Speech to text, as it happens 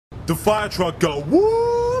the fire truck go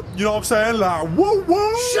whoop. You know what I'm saying? Like whoop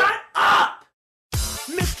whoop. Shut up!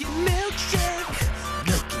 Milky milkshake.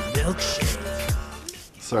 Milky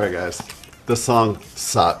milkshake. Sorry guys, this song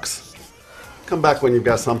sucks. Come back when you've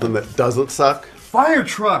got something that doesn't suck. Fire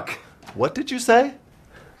truck! What did you say?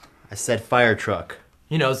 I said fire truck.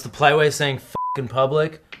 You know, it's the polite way of saying f in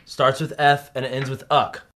public. Starts with F and it ends with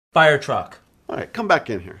uck. Fire truck. Alright, come back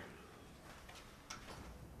in here.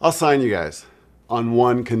 I'll sign you guys on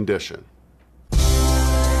one condition.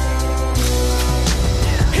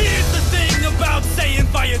 Here's the thing about saying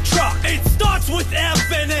fire truck. It starts with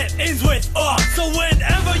F and it ends with uck. So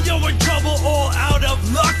whenever you're in trouble or out of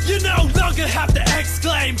luck, you no longer have to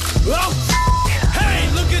exclaim, oh,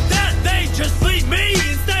 hey, look at that, they just bleed me.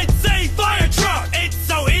 Instead say fire truck. It's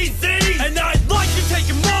so easy. And I'd like to take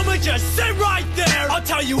a moment, just sit right there. I'll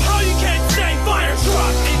tell you how you can say fire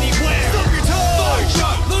truck anywhere. Stub your toe. Fire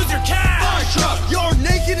truck. Lose your cash. Fire truck. You're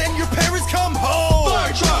naked and your parents come home.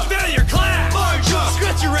 Fire truck. Fail your class. Fire truck.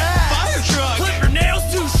 Scratch your ass. Fire truck. Clip your nails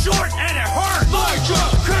too short and it hurts. Fire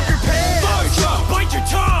truck. Crap your pants. Fire truck. Bite your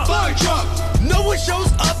tongue. Fire truck. No one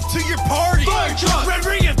shows up to your party. Fire truck. Red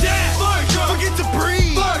ring of death. Fire truck. Forget to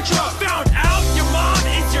breathe. Fire truck. Found out your mom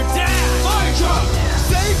is your dad. Fire truck.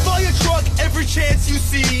 Say fire truck every chance you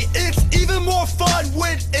see. It's even more fun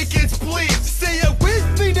when it gets bleeped. Say it with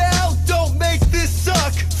me now. Don't make this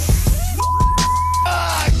suck.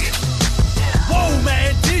 Fuck. Whoa,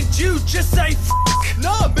 man, did you just say f?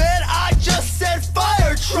 No, man, I just said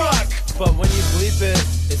fire truck. But when you bleep it,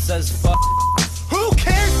 it says fuck. Who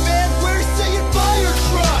cares, man? We're saying fire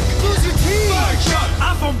truck. Lose your teeth. Fire truck.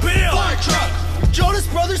 iPhone bill. Fire truck. Jonas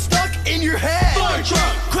Brothers stuck in your head. Fire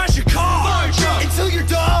truck. Crash your car. Fire truck. Until your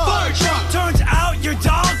dog. Fire truck. Turns out your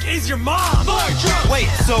dog is your mom. Fire truck. Wait,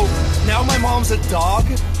 so now my mom's a dog?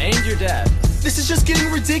 And your dad. This is just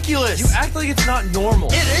getting ridiculous. You act like it's not normal.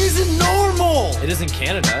 It isn't normal. It is in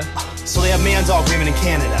Canada. So they have man dog women in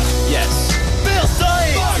Canada. Yes. Fail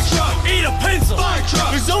science. Fire truck. Eat a pencil. Fire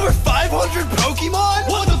truck. There's over 500 Pokemon.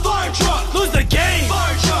 What the fire truck? Lose the game.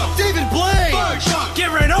 Fire truck. David Blaine. Fire truck.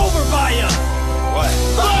 Get ran over by ya. What?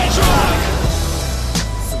 Fire truck.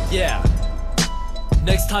 So yeah.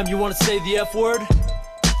 Next time you want to say the F word,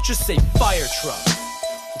 just say fire truck.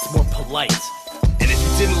 It's more polite. And if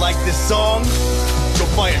you didn't like this song, go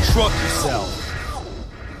fire truck yourself.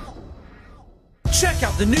 Check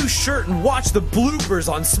out the new shirt and watch the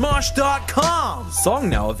bloopers on Smosh.com. Song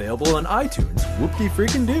now available on iTunes.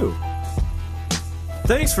 Whoop-de-freaking-do.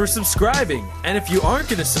 Thanks for subscribing. And if you aren't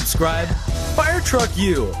gonna subscribe, fire truck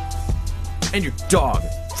you. And your dog.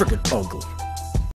 Frickin' ugly.